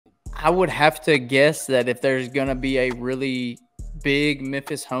I would have to guess that if there's going to be a really big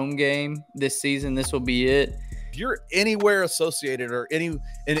Memphis home game this season, this will be it. If you're anywhere associated or in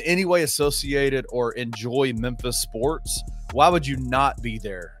any way associated or enjoy Memphis sports, why would you not be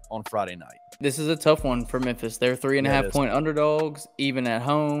there on Friday night? This is a tough one for Memphis. They're 3.5 point underdogs, even at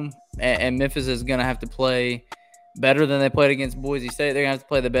home. And Memphis is going to have to play better than they played against Boise State. They're going to have to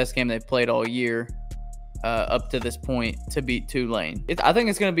play the best game they've played all year up to this point to beat Tulane. I think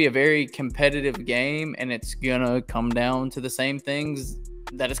it's going to be a very competitive game, and it's going to come down to the same things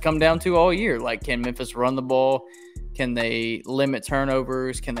that it's come down to all year. Like, can Memphis run the ball? Can they limit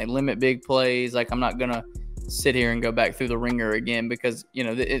turnovers? Can they limit big plays? Like, I'm not going to sit here and go back through the ringer again because, you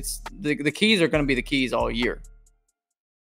know, it's the keys are going to be the keys all year.